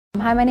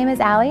Hi, my name is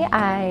Allie.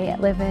 I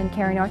live in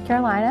Cary, North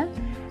Carolina,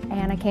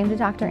 and I came to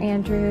Dr.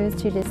 Andrews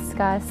to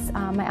discuss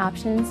my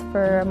options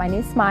for my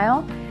new smile,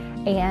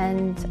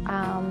 and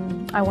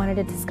I wanted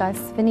to discuss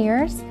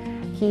veneers.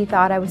 He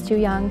thought I was too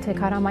young to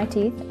cut on my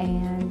teeth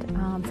and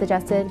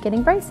suggested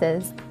getting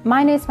braces.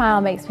 My new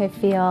smile makes me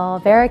feel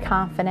very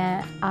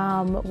confident.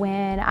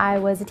 When I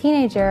was a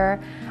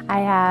teenager, I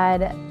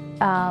had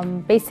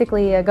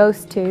basically a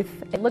ghost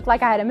tooth. It looked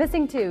like I had a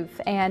missing tooth,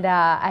 and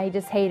I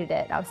just hated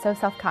it. I was so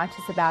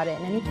self-conscious about it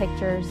in any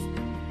pictures.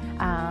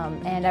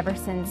 And ever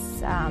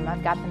since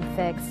I've got them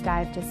fixed,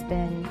 I've just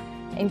been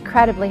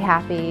incredibly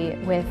happy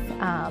with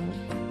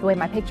the way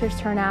my pictures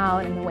turn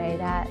out and the way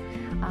that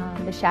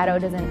the shadow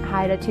doesn't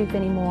hide a tooth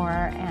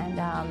anymore.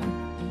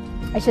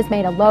 And it's just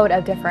made a load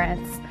of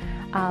difference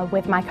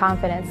with my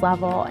confidence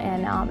level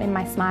and in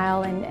my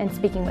smile and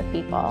speaking with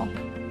people.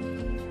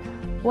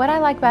 What I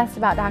like best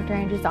about Dr.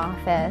 Andrews'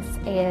 office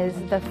is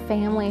the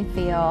family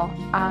feel.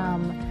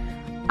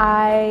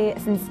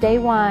 Since day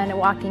one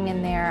walking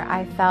in there,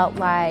 I felt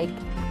like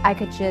I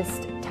could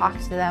just talk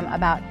to them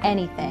about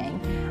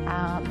anything,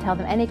 tell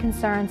them any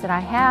concerns that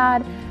I had,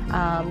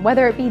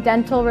 whether it be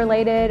dental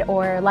related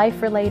or life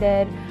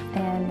related,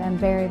 and I'm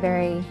very,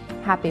 very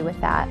happy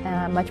with that, and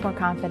I'm much more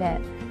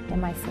confident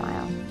in my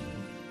smile.